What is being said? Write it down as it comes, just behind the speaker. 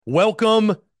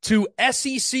Welcome to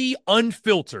SEC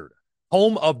Unfiltered,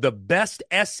 home of the best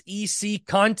SEC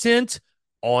content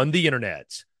on the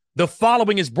internet. The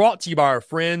following is brought to you by our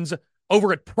friends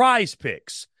over at Prize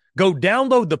Picks. Go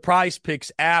download the Prize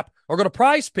Picks app or go to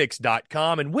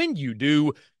prizepicks.com, and when you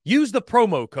do, use the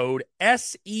promo code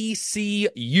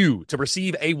SECU to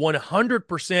receive a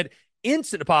 100%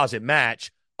 instant deposit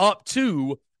match up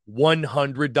to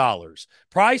 $100.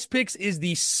 Prize Picks is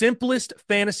the simplest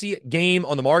fantasy game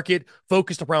on the market,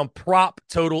 focused around prop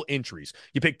total entries.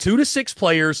 You pick 2 to 6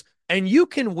 players, and you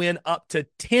can win up to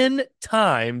 10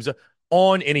 times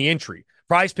on any entry.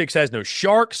 Prize Picks has no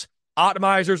sharks,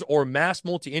 optimizers, or mass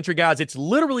multi-entry guides. It's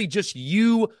literally just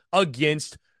you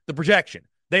against the projection.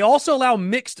 They also allow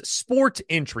mixed sport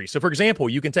entry. So, for example,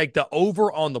 you can take the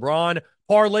over on LeBron,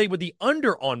 parlay with the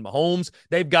under on Mahomes.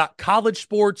 They've got college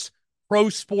sports, pro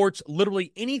sports,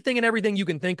 literally anything and everything you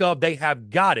can think of, they have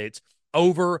got it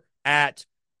over at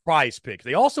Prize Picks.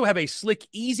 They also have a slick,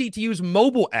 easy-to-use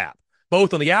mobile app,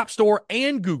 both on the App Store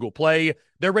and Google Play.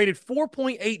 They're rated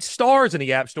 4.8 stars in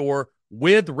the App Store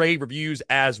with rave reviews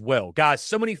as well. Guys,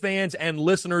 so many fans and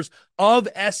listeners of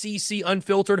SEC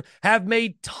Unfiltered have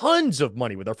made tons of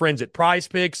money with our friends at Prize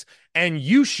Picks, and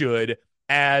you should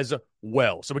as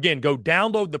well. So again, go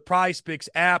download the Prize Picks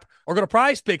app or go to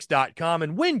prizepicks.com,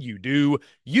 and when you do,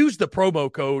 use the promo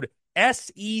code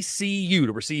SECU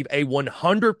to receive a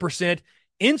 100%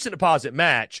 instant deposit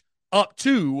match up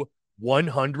to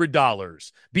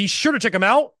 $100. Be sure to check them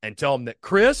out and tell them that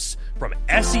Chris from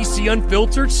SEC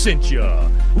Unfiltered sent you.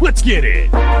 Let's get it.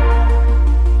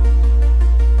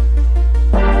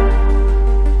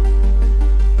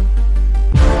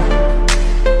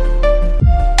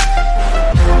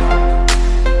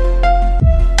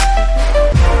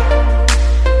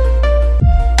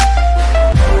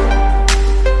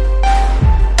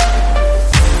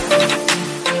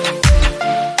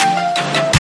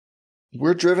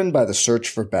 We're driven by the search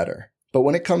for better. But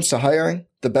when it comes to hiring,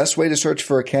 the best way to search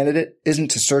for a candidate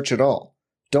isn't to search at all.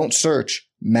 Don't search,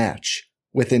 match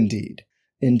with Indeed.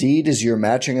 Indeed is your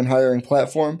matching and hiring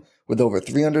platform with over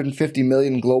 350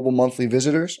 million global monthly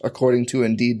visitors, according to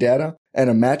Indeed data, and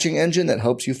a matching engine that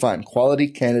helps you find quality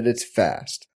candidates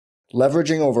fast.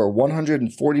 Leveraging over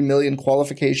 140 million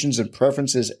qualifications and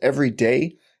preferences every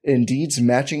day, Indeed's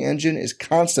matching engine is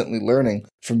constantly learning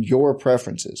from your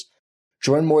preferences.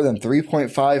 Join more than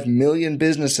 3.5 million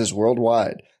businesses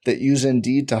worldwide that use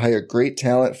Indeed to hire great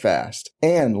talent fast.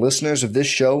 And listeners of this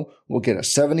show will get a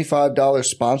 $75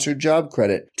 sponsored job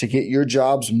credit to get your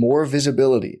jobs more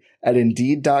visibility at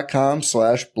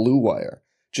Indeed.com/Blue Wire.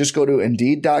 Just go to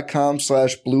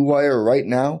Indeed.com/Blue Wire right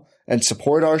now and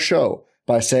support our show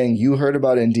by saying you heard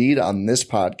about Indeed on this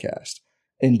podcast.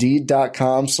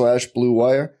 Indeed.com/Blue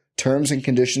Wire. Terms and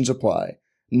conditions apply.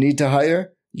 Need to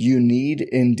hire? You need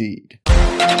Indeed.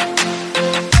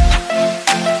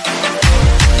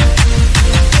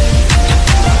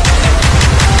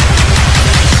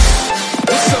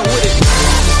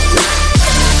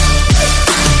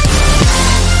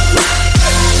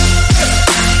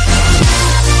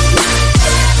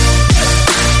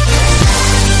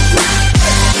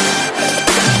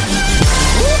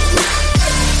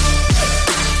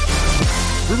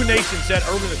 Nation said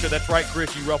earlier in the show, that's right,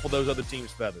 Chris, you ruffle those other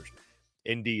teams' feathers.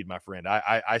 Indeed, my friend.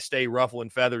 I stay ruffling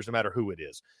feathers no matter who it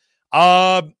is.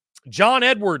 John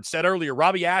Edwards said earlier,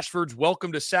 Robbie Ashford's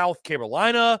welcome to South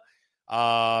Carolina.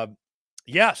 So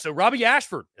Robbie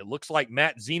Ashford, it looks like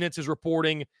Matt Zenitz is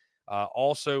reporting.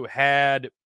 Also had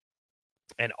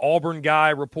an Auburn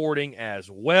guy reporting as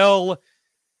well.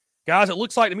 Guys, it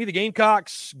looks like to me the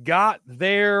Gamecocks got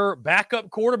their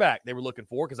backup quarterback they were looking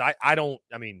for, because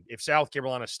if South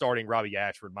Carolina's starting Robbie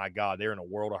Ashford, my God, they're in a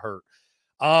world of hurt.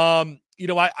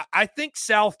 I think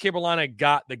South Carolina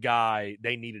got the guy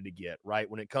they needed to get, right?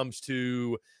 When it comes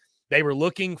to, they were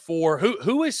looking for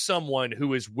who is someone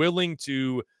who is willing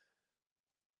to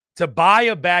buy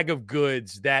a bag of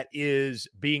goods that is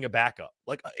being a backup.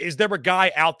 Like, is there a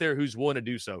guy out there who's willing to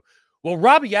do so? Well,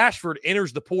 Robbie Ashford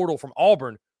enters the portal from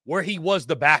Auburn, where he was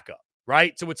the backup,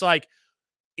 right? So it's like,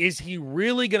 is he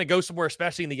really going to go somewhere,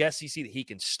 especially in the SEC, that he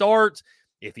can start?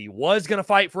 If he was going to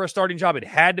fight for a starting job, it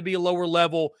had to be a lower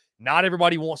level. Not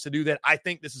everybody wants to do that. I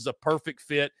think this is a perfect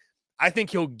fit. I think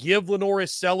he'll give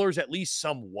Lenoris Sellers at least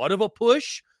somewhat of a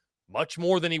push, much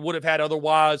more than he would have had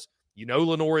otherwise. You know,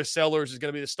 Lenoris Sellers is going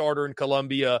to be the starter in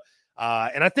Columbia.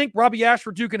 And I think Robbie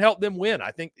Ashford, too, can help them win.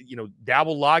 I think,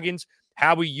 Dabble Loggins,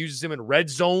 how he uses him in red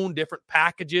zone, different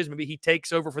packages. Maybe he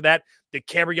takes over for that, the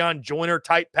Carry-On Joiner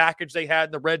type package they had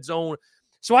in the red zone.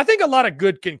 So I think a lot of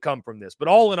good can come from this. But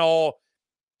all in all,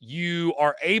 you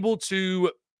are able to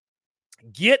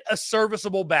get a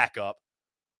serviceable backup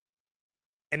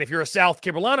And if you're a South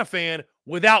Carolina fan,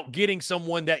 without getting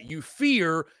someone that you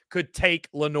fear could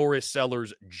take Lenoris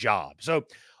Sellers' job. So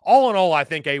all in all, I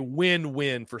think a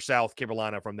win-win for South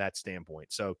Carolina from that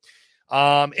standpoint. So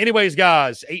anyways,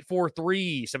 guys,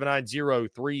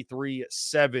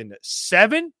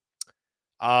 843-790-3377.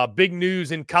 Big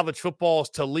news in college football is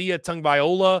Talia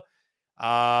Tungviola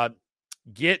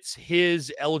gets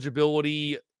his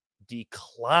eligibility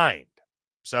declined.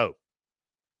 So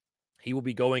he will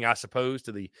be going, I suppose,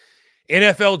 to the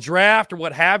NFL draft or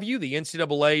what have you. The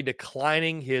NCAA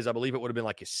declining his, I believe it would have been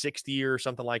like his 6th year or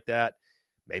something like that.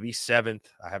 Maybe 7th.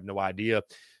 I have no idea.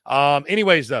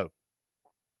 Anyways,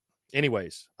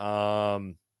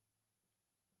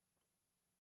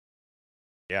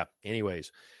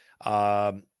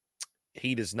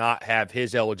 he does not have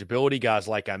his eligibility. Guys,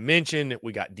 like I mentioned,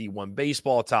 we got D1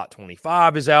 baseball, top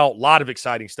 25 is out. A lot of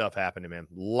exciting stuff happening, man.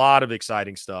 A lot of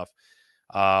exciting stuff.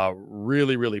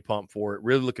 Really, really pumped for it.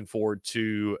 Really looking forward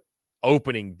to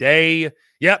opening day.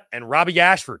 Yep, and Robbie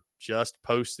Ashford just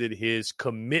posted his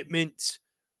commitment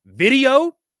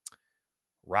video.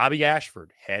 Robbie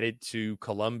Ashford headed to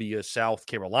Columbia, South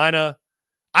Carolina.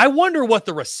 I wonder what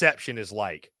the reception is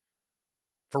like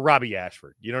for Robbie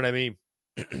Ashford. You know what I mean?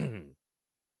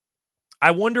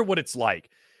 I wonder what it's like.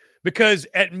 Because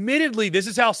admittedly, this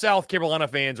is how South Carolina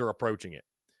fans are approaching it.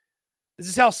 This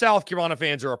is how South Carolina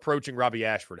fans are approaching Robbie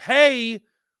Ashford. Hey,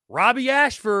 Robbie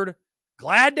Ashford,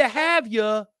 glad to have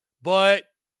you, but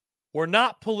we're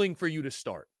not pulling for you to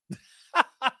start.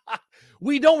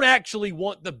 We don't actually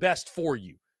want the best for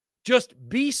you. Just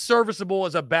be serviceable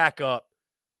as a backup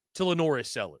to Lenoris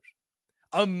Sellers.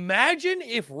 Imagine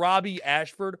if Robbie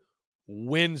Ashford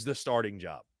wins the starting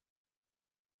job.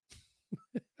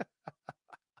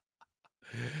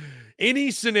 Any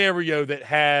scenario that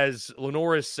has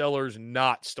Lenoris Sellers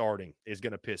not starting is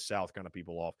going to piss South Carolina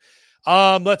people off.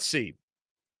 Let's see.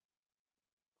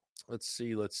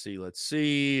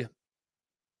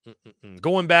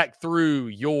 Going back through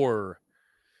your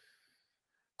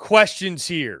questions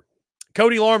here.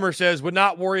 Cody Larmer says, would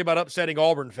not worry about upsetting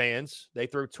Auburn fans. They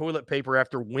throw toilet paper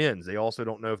after wins. They also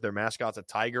don't know if their mascot's a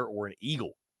tiger or an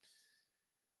eagle.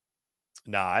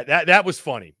 Nah, that was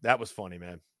funny. That was funny,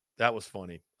 man. That was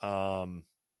funny.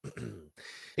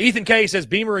 Ethan K says,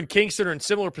 Beamer and Kingston are in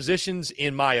similar positions,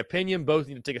 in my opinion. Both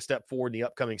need to take a step forward in the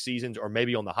upcoming seasons or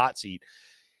maybe on the hot seat.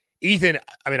 Ethan,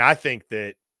 I mean, I think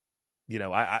that,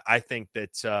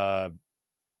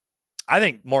 I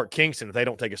think Mark Kingston, if they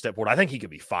don't take a step forward, I think he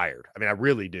could be fired. I mean, I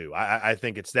really do. I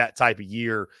think it's that type of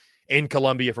year in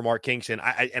Columbia for Mark Kingston.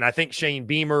 And I think Shane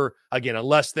Beamer, again,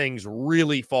 unless things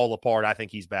really fall apart, I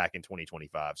think he's back in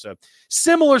 2025. So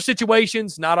similar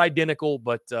situations, not identical,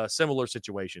 but similar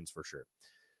situations for sure.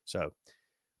 So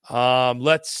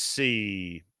let's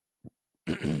see.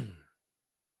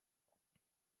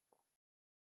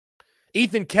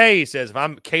 Ethan K says, if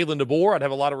I'm Kalen DeBoer, I'd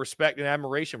have a lot of respect and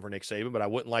admiration for Nick Saban, but I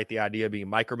wouldn't like the idea of being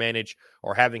micromanaged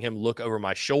or having him look over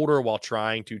my shoulder while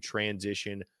trying to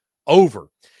transition over.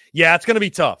 Yeah, it's going to be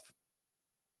tough.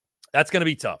 That's going to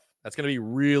be tough. That's going to be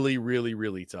really, really,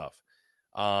 really tough.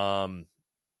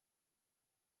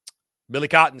 Billy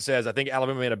Cotton says, I think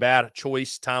Alabama made a bad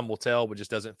choice. Time will tell, but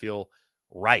just doesn't feel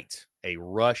right. A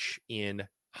rush in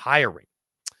hiring.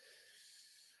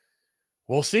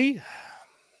 We'll see.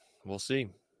 We'll see.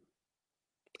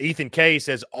 Ethan K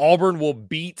says Auburn will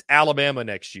beat Alabama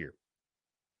next year.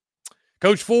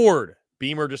 Coach Ford,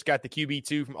 Beamer just got the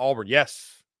QB2 from Auburn.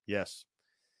 Yes.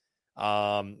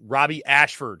 Robbie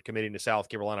Ashford committing to South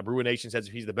Carolina. Bruin Nation says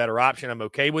if he's the better option, I'm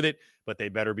okay with it, but they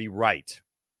better be right.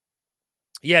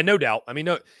 Yeah, no doubt. I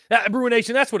mean, Bruin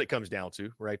Nation, that's what it comes down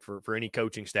to, right? For any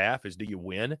coaching staff is, do you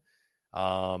win?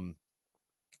 Do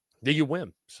you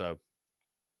win? So.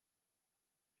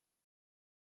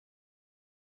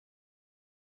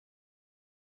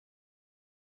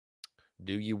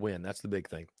 Do you win? That's the big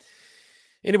thing.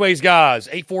 Anyways, guys,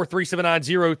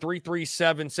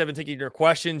 843-790-3377. Taking your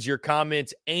questions, your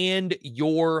comments, and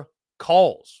your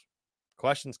calls.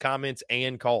 Questions, comments,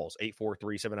 and calls.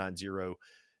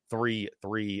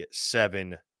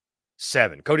 843-790-3377.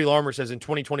 Cody Larmer says in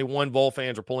 2021, Vol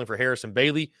fans are pulling for Harrison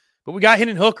Bailey, but we got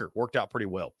Hendon Hooker. Worked out pretty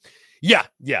well. Yeah,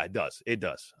 it does. It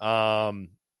does.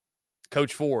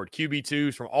 Coach Ford,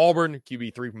 QB2s from Auburn,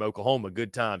 QB3 from Oklahoma.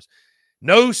 Good times.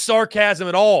 No sarcasm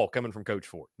at all coming from Coach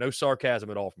Ford. No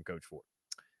sarcasm at all from Coach Ford.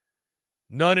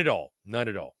 None at all. None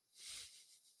at all.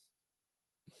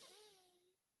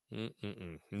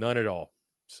 None at all.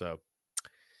 So,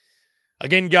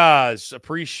 again, guys,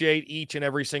 appreciate each and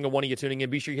every single one of you tuning in.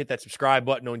 Be sure you hit that subscribe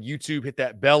button on YouTube. Hit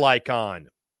that bell icon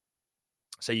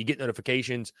so you get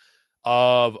notifications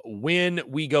of when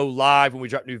we go live, when we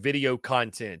drop new video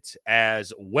content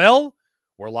as well.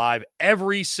 We're live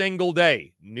every single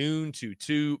day, noon to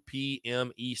 2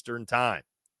 p.m. Eastern time.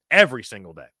 Every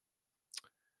single day.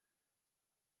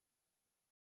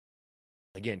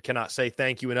 Again, cannot say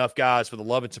thank you enough, guys, for the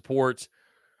love and support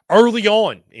early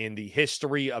on in the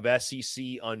history of SEC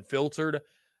Unfiltered.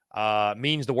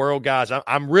 Means the world, guys.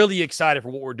 I'm really excited for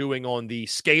what we're doing on the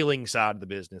scaling side of the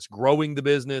business, growing the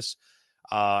business,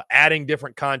 adding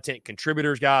different content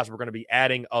contributors, guys. We're going to be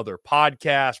adding other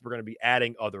podcasts. We're going to be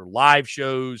adding other live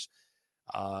shows.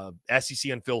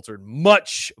 SEC Unfiltered,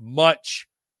 much, much,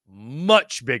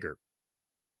 much bigger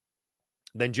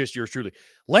than just yours truly.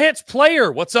 Lance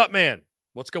Player, what's up, man?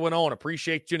 What's going on?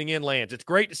 Appreciate tuning in, Lance. It's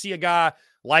great to see a guy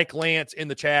like Lance in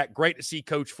the chat. Great to see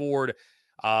Coach Ford.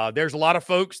 There's a lot of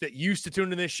folks that used to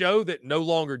tune in this show that no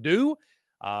longer do.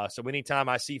 So anytime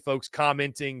I see folks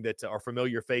commenting that are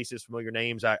familiar faces, familiar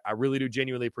names, I really do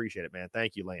genuinely appreciate it, man.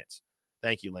 Thank you, Lance.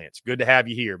 Thank you, Lance. Good to have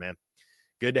you here, man.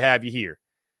 Good to have you here.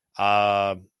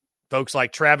 Folks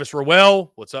like Travis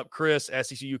Rowell. What's up, Chris?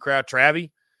 SECU crowd.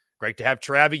 Travie. Great to have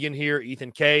Travie in here.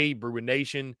 Ethan K. Bruin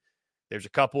Nation. There's a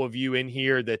couple of you in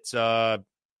here that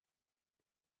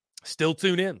still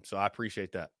tune in. So I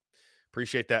appreciate that.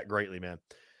 Appreciate that greatly, man.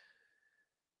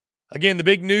 Again, the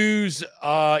big news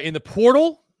in the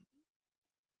portal.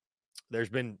 There's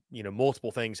been,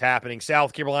 multiple things happening.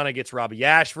 South Carolina gets Robbie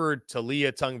Ashford.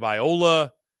 Talia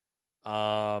Tungviola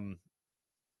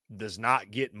does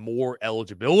not get more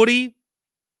eligibility.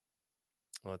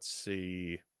 Let's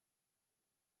see.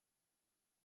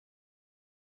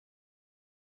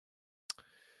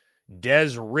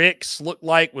 Des Ricks looked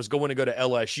like was going to go to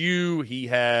LSU. He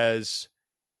has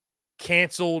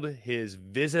canceled his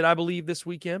visit, I believe, this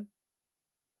weekend.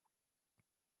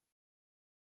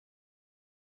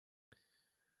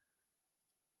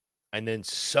 And then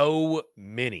so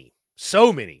many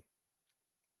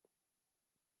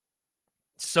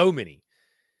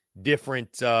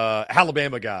different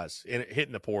Alabama guys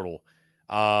hitting the portal.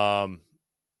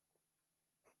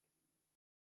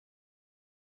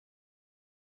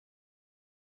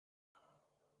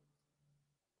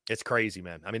 It's crazy,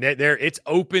 man. I mean, it's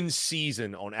open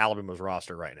season on Alabama's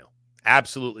roster right now.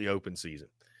 Absolutely open season.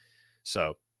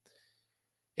 So,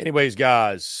 anyways,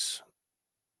 guys.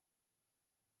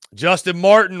 Justin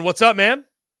Martin, what's up, man?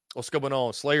 What's going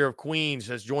on? Slayer of Queens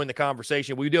has joined the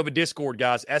conversation. We do have a Discord,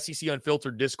 guys. SEC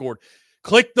Unfiltered Discord.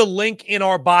 Click the link in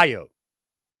our bio.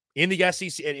 In the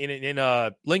SEC,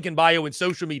 in link in bio in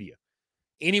social media.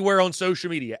 Anywhere on social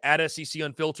media, at SEC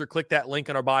Unfiltered, click that link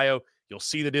in our bio. You'll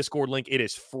see the Discord link. It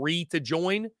is free to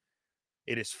join.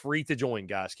 It is free to join,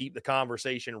 guys. Keep the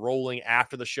conversation rolling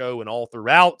after the show and all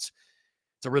throughout.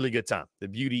 It's a really good time. The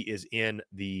beauty is in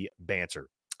the banter.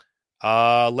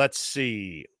 Let's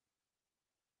see.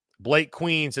 Blake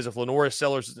Queen says if Lenora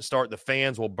Sellers doesn't start, the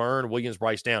fans will burn Williams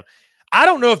Bryce down. I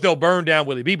don't know if they'll burn down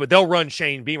Willie B, but they'll run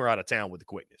Shane Beamer out of town with the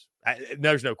quickness.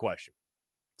 There's no question.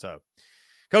 So,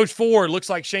 Coach Ford, looks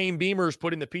like Shane Beamer's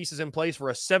putting the pieces in place for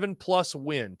a 7+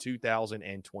 win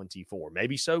 2024.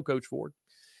 Maybe so, Coach Ford.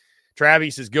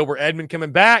 Travis says Gilbert Edmond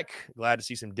coming back. Glad to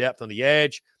see some depth on the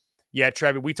edge. Yeah,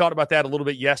 Travis, we talked about that a little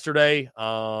bit yesterday.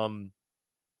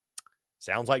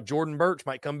 Sounds like Jordan Burch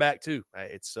might come back too.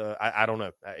 I don't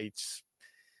know.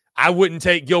 I wouldn't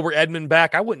take Gilbert Edmond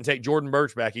back. I wouldn't take Jordan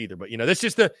Burch back either. But, that's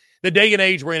just the day and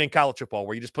age we're in college football,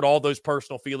 where you just put all those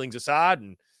personal feelings aside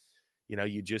and,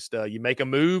 you just you make a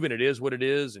move, and it is what it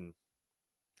is, and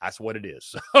that's what it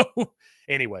is. So,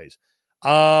 anyways,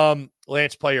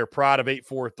 Lance Player, pride of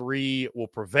 843 will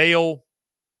prevail.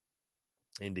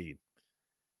 Indeed.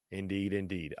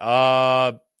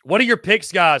 What are your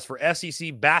picks, guys, for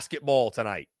SEC basketball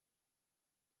tonight?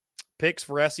 Picks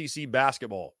for SEC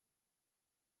basketball.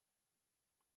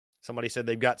 Somebody said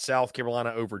they've got South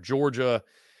Carolina over Georgia.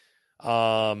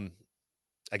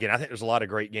 Again, I think there's a lot of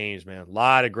great games, man. A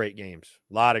lot of great games.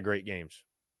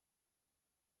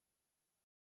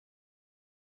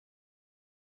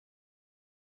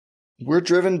 We're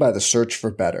driven by the search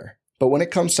for better. But when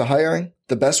it comes to hiring,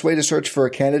 the best way to search for a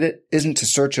candidate isn't to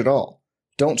search at all.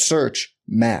 Don't search,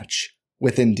 match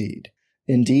with Indeed.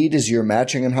 Indeed is your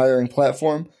matching and hiring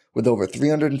platform with over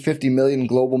 350 million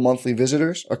global monthly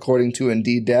visitors, according to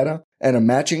Indeed data, and a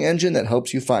matching engine that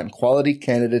helps you find quality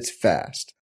candidates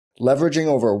fast. Leveraging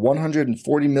over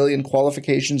 140 million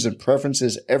qualifications and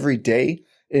preferences every day,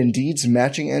 Indeed's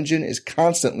matching engine is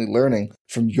constantly learning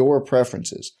from your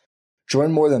preferences,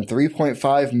 Join more than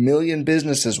 3.5 million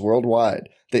businesses worldwide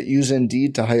that use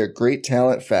Indeed to hire great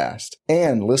talent fast.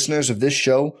 And listeners of this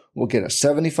show will get a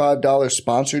 $75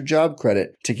 sponsored job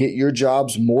credit to get your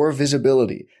jobs more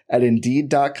visibility at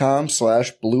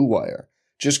Indeed.com/Blue Wire.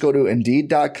 Just go to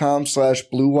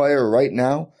Indeed.com/Blue Wire right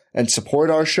now and support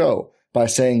our show by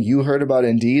saying you heard about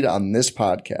Indeed on this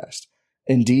podcast.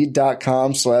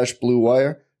 Indeed.com/Blue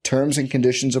Wire. Terms and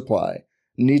conditions apply.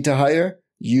 Need to hire?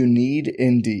 You need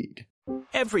Indeed.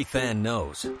 Every fan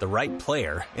knows the right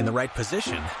player in the right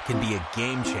position can be a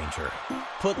game changer.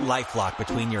 Put LifeLock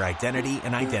between your identity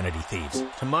and identity thieves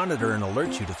to monitor and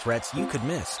alert you to threats you could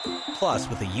miss. Plus,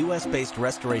 with a U.S.-based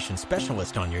restoration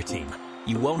specialist on your team,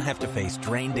 you won't have to face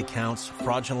drained accounts,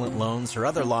 fraudulent loans, or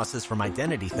other losses from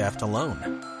identity theft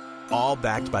alone. All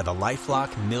backed by the LifeLock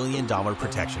 $1 Million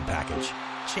Protection Package.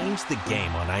 Change the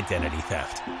game on identity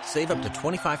theft. Save up to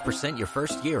 25% your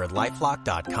first year at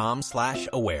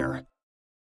LifeLock.com/aware.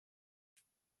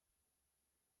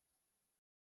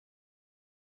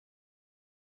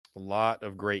 A lot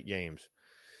of great games.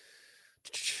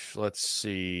 Let's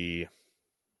see.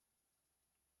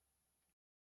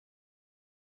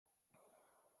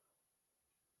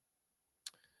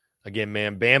 Again,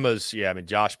 man, Bama's,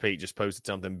 Josh Pate just posted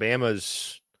something.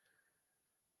 Bama's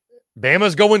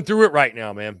going through it right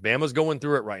now, man. Bama's going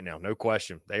through it right now. No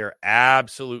question. They are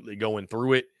absolutely going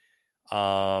through it.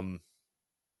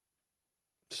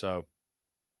 So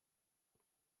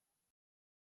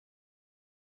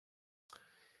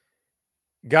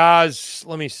guys,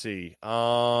 let me see.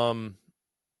 Shamir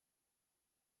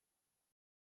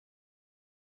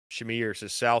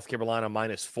says South Carolina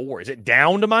 -4. Is it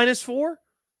down to -4?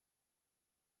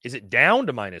 Is it down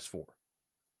to -4?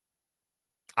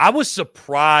 I was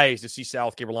surprised to see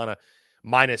South Carolina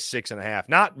 -6.5.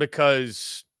 Not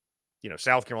because,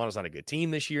 South Carolina's not a good team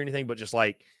this year or anything, but just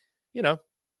like,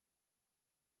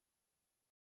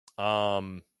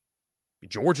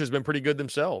 Georgia's been pretty good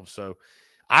themselves. So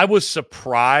I was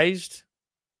surprised.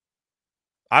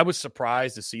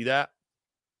 To see that.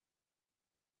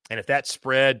 And if that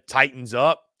spread tightens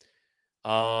up,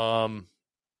 that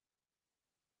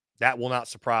will not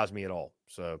surprise me at all.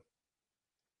 So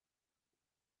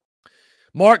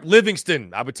Mark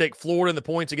Livingston, I would take Florida in the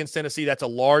points against Tennessee. That's a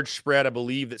large spread. I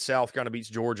believe that South Carolina beats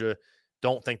Georgia.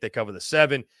 Don't think they cover the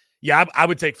 7. Yeah, I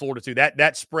would take Florida too.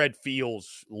 That spread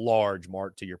feels large,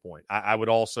 Mark, to your point. I would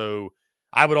also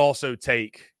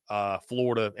take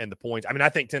Florida and the points. I mean, I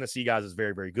think Tennessee, guys, is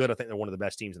very, very good. I think they're one of the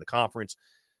best teams in the conference.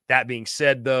 That being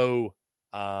said, though,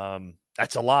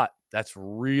 that's a lot. That's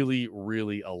really,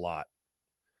 really a lot.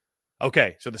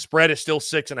 Okay, so the spread is still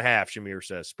 6.5, Shamir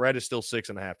says. Spread is still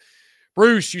 6.5.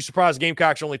 Bruce, you surprised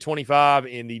Gamecocks are only 25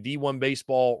 in the D1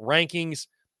 baseball rankings.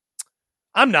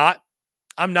 I'm not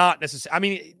necessarily. I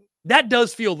mean, that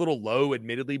does feel a little low,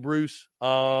 admittedly, Bruce.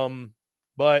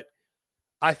 But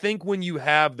I think when you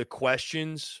have the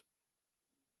question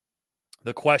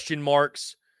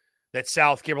marks that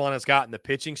South Carolina's got in the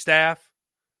pitching staff,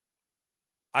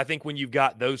 I think when you've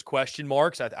got those question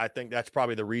marks, I think that's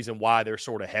probably the reason why they're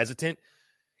sort of hesitant.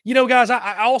 Guys,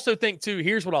 I also think, too,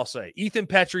 here's what I'll say. Ethan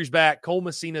Petrie's back. Cole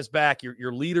Messina's back.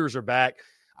 Your leaders are back.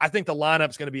 I think the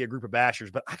lineup's going to be a group of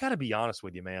bashers, but I got to be honest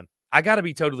with you, man. I got to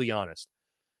be totally honest.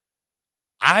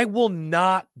 I will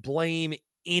not blame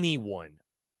anyone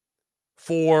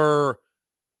for,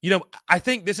 I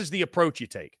think this is the approach you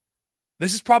take.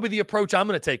 This is probably the approach I'm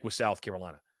going to take with South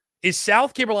Carolina. Is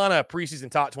South Carolina a preseason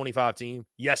top 25 team?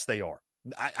 Yes, they are.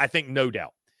 I think no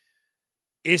doubt.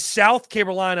 Is South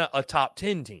Carolina a top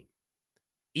 10 team?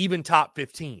 Even top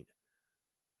 15?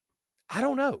 I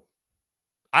don't know.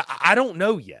 I don't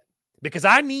know yet because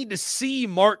I need to see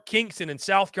Mark Kingston and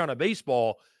South Carolina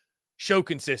baseball show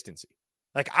consistency.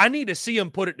 Like, I need to see him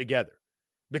put it together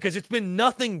because it's been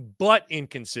nothing but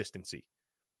inconsistency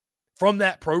from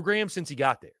that program since he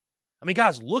got there. I mean,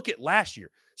 guys, look at last year.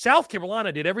 South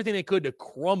Carolina did everything they could to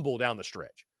crumble down the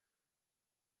stretch.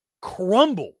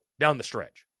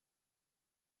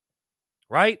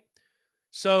 Right?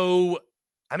 So,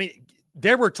 I mean,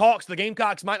 there were talks the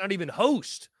Gamecocks might not even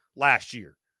host last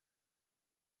year.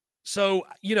 So,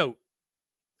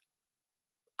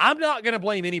 I'm not going to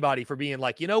blame anybody for being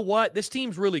like, you know what, this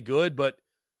team's really good, but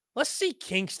let's see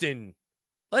Kingston.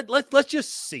 Let's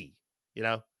just see,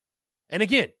 And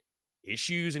again,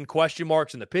 issues and question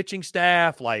marks in the pitching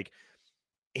staff. Like,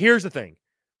 here's the thing.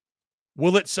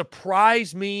 Will it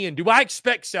surprise me? And do I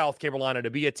expect South Carolina to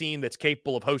be a team that's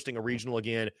capable of hosting a regional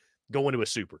again, going to a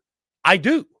super? I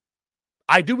do.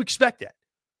 I do expect that.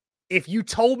 If you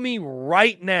told me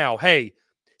right now, hey,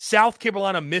 South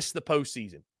Carolina missed the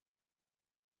postseason,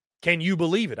 can you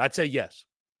believe it? I'd say yes,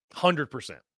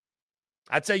 100%.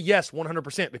 I'd say yes,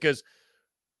 100%, because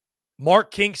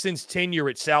Mark Kingston's tenure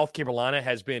at South Carolina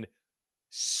has been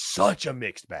such a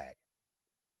mixed bag.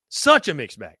 Such a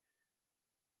mixed bag.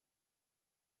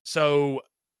 So,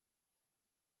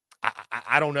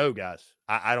 I don't know, guys.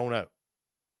 I don't know.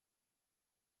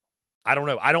 I don't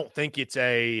know. I don't think it's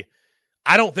a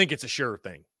sure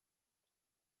thing.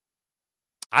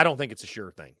 I don't think it's a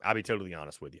sure thing. I'll be totally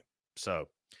honest with you. So,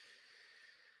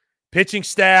 pitching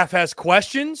staff has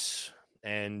questions,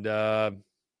 and we'll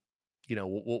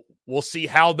see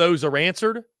how those are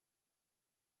answered.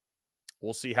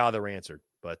 We'll see how they're answered,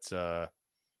 but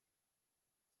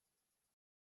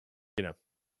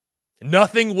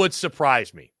nothing would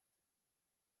surprise me.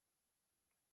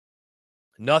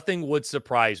 Nothing would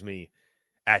surprise me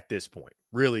at this point,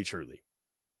 really, truly.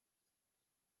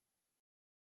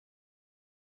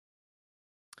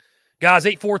 Guys,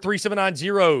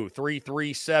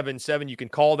 843-790-3377. You can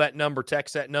call that number,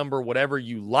 text that number, whatever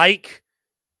you like.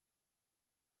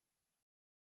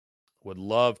 Would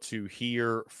love to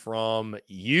hear from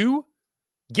you.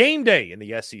 Game day in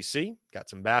the SEC. Got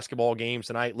some basketball games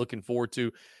tonight. Looking forward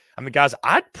to. I mean, guys,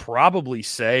 I'd probably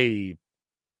say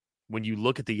when you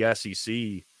look at the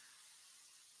SEC,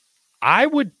 I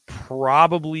would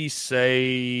probably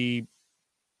say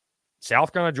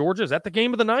South Carolina, Georgia. Is that the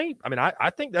game of the night? I mean,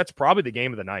 I think that's probably the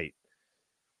game of the night.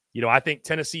 I think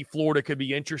Tennessee, Florida could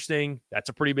be interesting. That's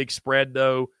a pretty big spread,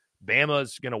 though.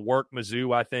 Bama's going to work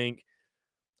Mizzou, I think.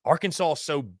 Arkansas is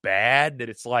so bad that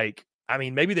it's like, I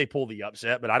mean, maybe they pull the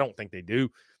upset, but I don't think they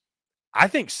do. I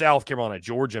think South Carolina,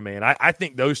 Georgia, man, I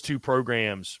think those two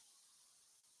programs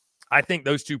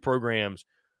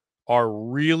are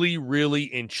really,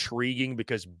 really intriguing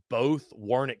because both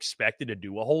weren't expected to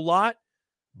do a whole lot.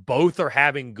 Both are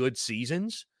having good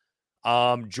seasons.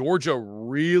 Georgia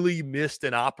really missed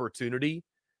an opportunity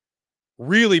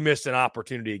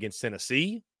against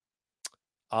Tennessee.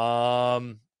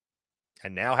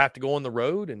 And now have to go on the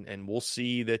road, and we'll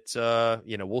see that,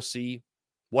 we'll see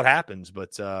what happens.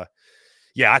 But, I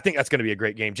think that's going to be a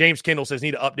great game. James Kendall says,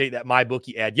 need to update that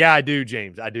MyBookie ad. Yeah, I do,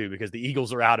 James. I do, because the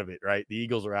Eagles are out of it, right? The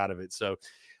Eagles are out of it. So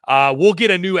we'll get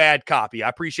a new ad copy. I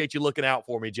appreciate you looking out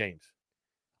for me, James.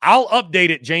 I'll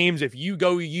update it, James, if you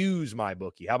go use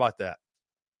MyBookie. How about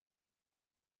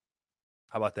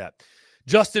that?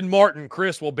 Justin Martin,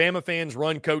 Chris, will Bama fans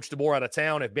run Coach DeBoer out of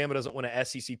town if Bama doesn't win an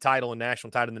SEC title and national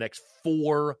title in the next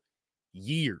 4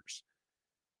 years?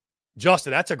 Justin,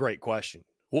 that's a great question.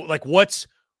 Like, what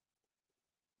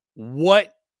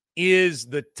is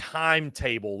the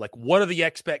timetable? Like, what are the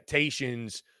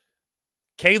expectations?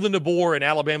 Kalen DeBoer and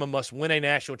Alabama must win a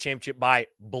national championship by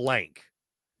blank.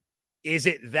 Is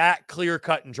it that clear,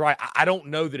 cut, and dry? I don't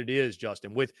know that it is,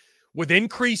 Justin. With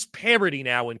increased parity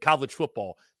now in college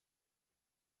football,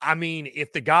 I mean,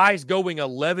 if the guy's going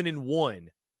 11-1,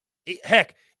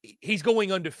 heck, he's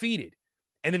going undefeated,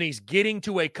 and then he's getting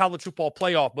to a college football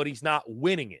playoff, but he's not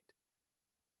winning it.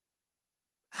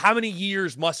 How many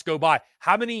years must go by?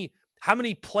 How many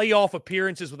playoff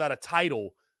appearances without a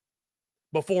title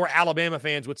before Alabama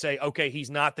fans would say, okay,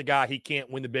 he's not the guy, he can't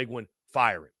win the big one,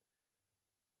 fire him?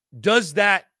 Does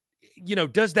that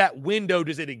window,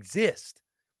 does it exist?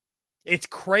 It's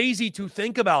crazy to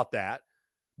think about that,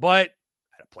 but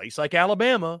at a place like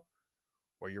Alabama,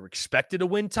 where you're expected to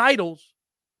win titles,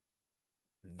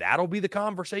 that'll be the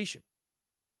conversation.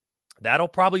 That'll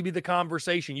probably be the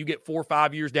conversation. You get 4 or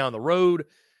 5 years down the road,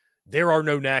 there are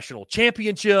no national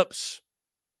championships,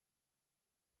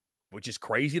 which is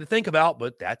crazy to think about,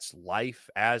 but that's life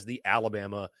as the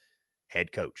Alabama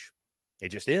head coach. It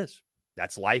just is.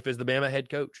 That's life as the Bama head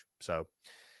coach. So,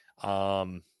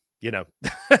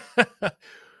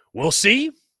 we'll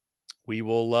see. We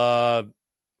will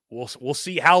we'll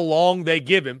see how long they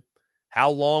give him, how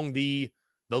long the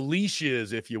leash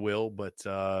is, if you will. But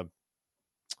I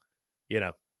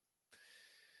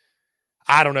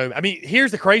don't know. I mean,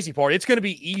 here's the crazy part. It's going to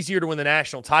be easier to win the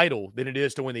national title than it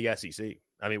is to win the SEC.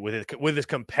 I mean, with as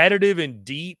competitive and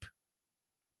deep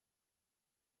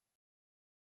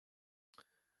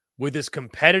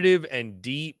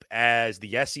as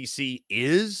the SEC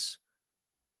is,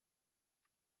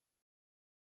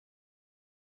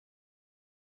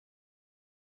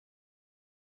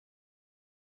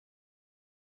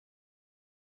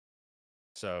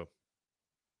 so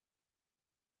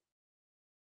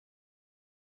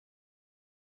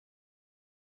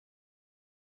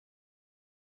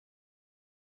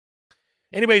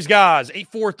anyways, guys,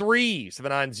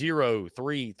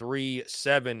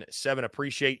 843-790-3377.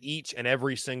 Appreciate each and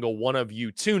every single one of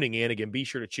you tuning in. Again, be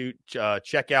sure to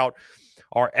check out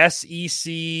our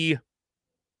SEC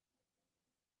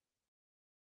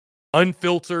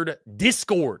Unfiltered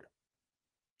Discord.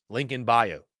 Link in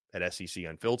bio at SEC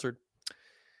Unfiltered.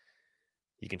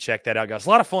 You can check that out, guys. A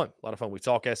lot of fun. We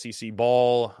talk SEC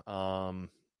ball.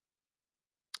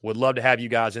 Would love to have you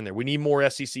guys in there. We need more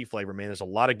SEC flavor, man. There's a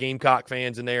lot of Gamecock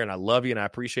fans in there, and I love you and I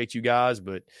appreciate you guys,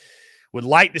 but would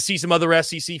like to see some other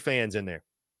SEC fans in there.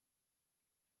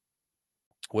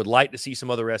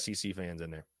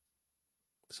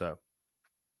 So.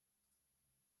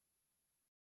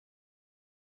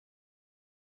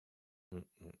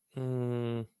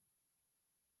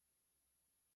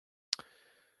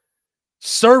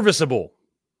 Serviceable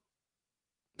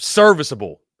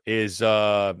is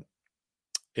a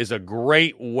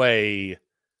great way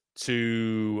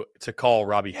to call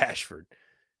Robbie Ashford.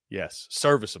 Yes,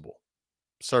 serviceable.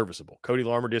 Cody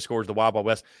Larmer Discords, the Wild Wild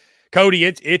West. Cody,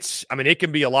 it's it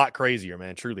can be a lot crazier,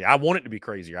 man. Truly, I want it to be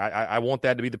crazier. I want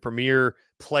that to be the premier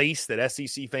place that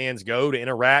SEC fans go to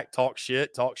interact, talk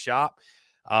shit, talk shop.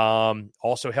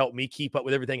 Also help me keep up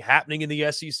with everything happening in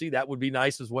the SEC. That would be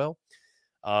nice as well.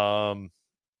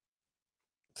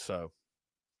 So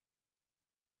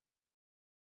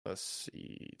let's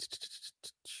see.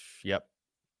 Yep.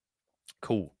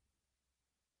 Cool.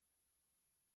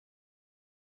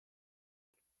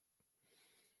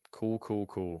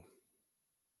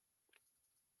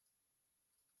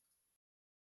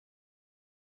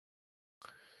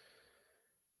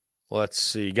 Let's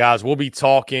see, guys. We'll be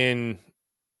talking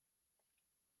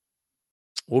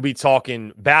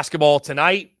basketball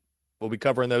tonight. We'll be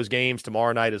covering those games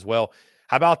tomorrow night as well.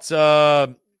 How about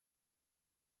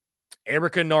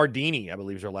Erica Nardini, I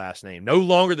believe is her last name. No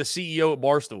longer the CEO at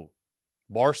Barstool.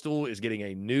 Barstool is getting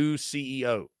a new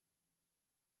CEO.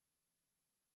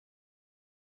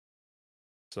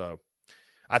 So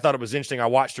I thought it was interesting. I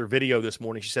watched her video this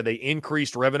morning. She said they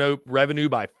increased revenue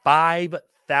by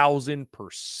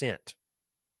 5,000%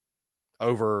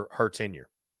 over her tenure.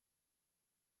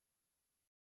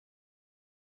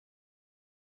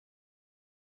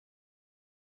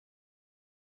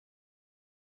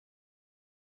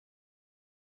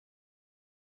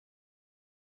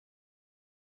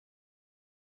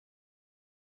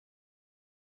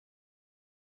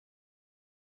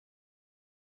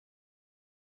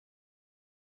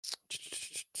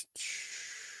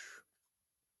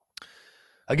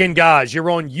 Again, guys, you're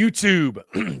on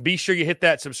YouTube. Be sure you hit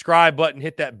that subscribe button,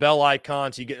 hit that bell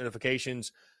icon so you get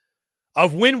notifications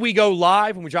of when we go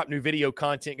live, when we drop new video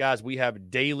content, guys. We have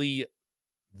daily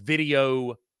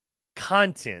video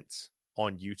content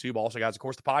on YouTube. Also, guys, of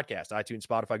course, the podcast, iTunes,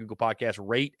 Spotify, Google Podcasts.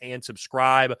 Rate and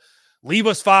subscribe. Leave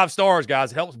us 5 stars,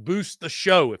 guys. It helps boost the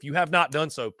show. If you have not done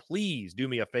so, please do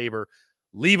me a favor.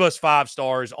 Leave us 5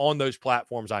 stars on those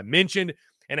platforms I mentioned.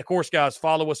 And, of course, guys,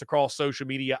 follow us across social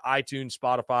media, iTunes,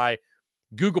 Spotify,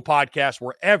 Google Podcasts,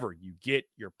 wherever you get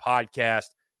your podcast.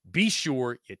 Be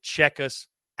sure you check us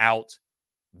out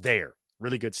there.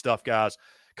 Really good stuff, guys.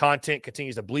 Content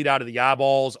continues to bleed out of the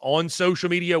eyeballs on social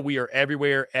media. We are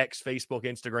everywhere, X, Facebook,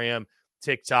 Instagram,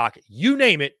 TikTok, you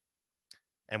name it,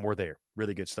 and we're there.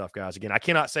 Really good stuff, guys. Again, I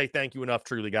cannot say thank you enough,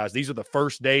 truly, guys. These are the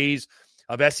first days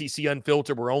of SEC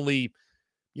Unfiltered. We're only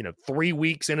 3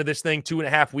 weeks into this thing,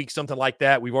 2.5 weeks, something like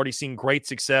that. We've already seen great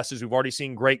successes. We've already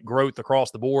seen great growth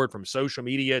across the board, from social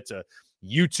media to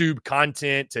YouTube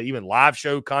content to even live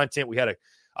show content. We had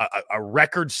a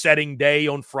record-setting day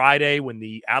on Friday when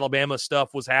the Alabama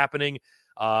stuff was happening,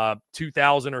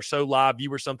 2,000 or so live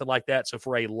viewers, something like that. So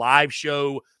for a live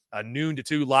show, a noon to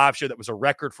 2 live show, that was a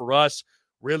record for us.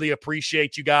 Really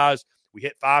appreciate you guys. We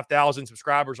hit 5,000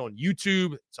 subscribers on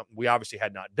YouTube, something we obviously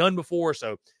had not done before.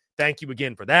 So thank you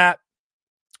again for that.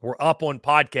 We're up on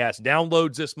podcast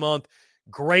downloads this month.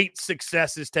 Great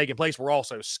successes taking place. We're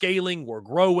also scaling. We're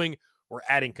growing. We're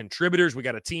adding contributors. We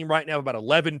got a team right now of about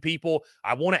 11 people.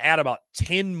 I want to add about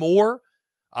 10 more.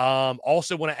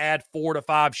 Also want to add 4 to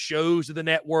 5 shows to the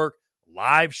network,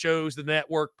 live shows to the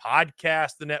network, podcasts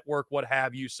to the network, what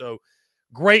have you. So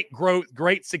great growth,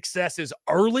 great successes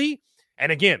early.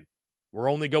 And again, we're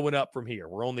only going up from here.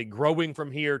 We're only growing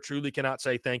from here. Truly cannot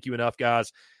say thank you enough,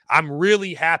 guys. I'm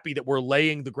really happy that we're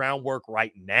laying the groundwork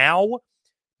right now,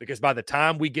 because by the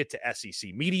time we get to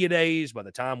SEC Media Days, by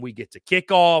the time we get to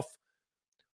kickoff,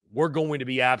 we're going to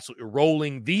be absolutely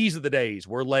rolling. These are the days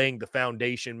we're laying the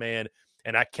foundation, man.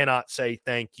 And I cannot say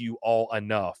thank you all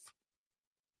enough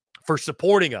for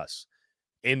supporting us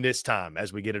in this time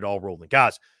as we get it all rolling.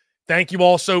 Guys, thank you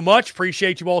all so much.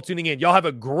 Appreciate you all tuning in. Y'all have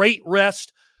a great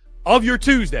rest of your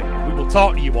Tuesday. We will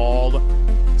talk to you all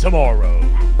tomorrow.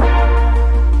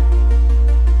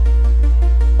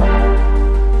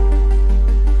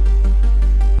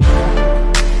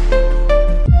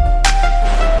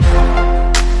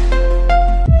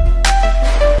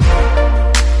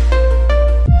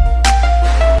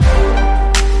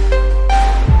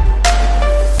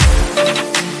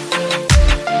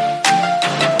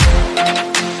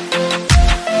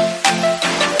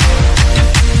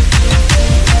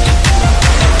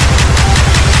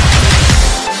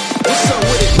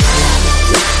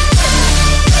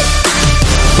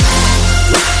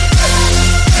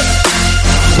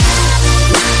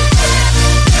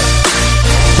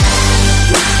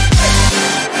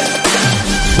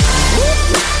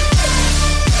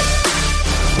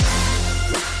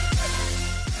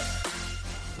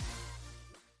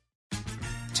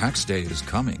 Tax day is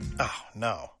coming. Oh,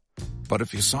 no. But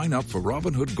if you sign up for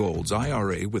Robinhood Gold's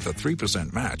IRA with a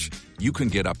 3% match, you can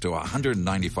get up to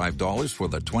 $195 for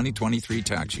the 2023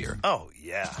 tax year. Oh,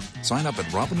 yeah. Sign up at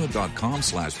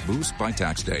Robinhood.com/boost by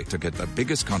tax day to get the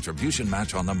biggest contribution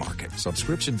match on the market.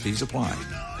 Subscription fees apply.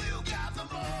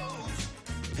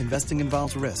 Investing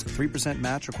involves risk. 3%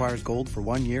 match requires gold for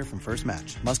 1 year from first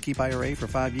match. Must keep IRA for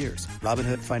 5 years.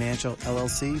 Robinhood Financial,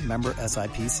 LLC, member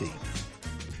SIPC.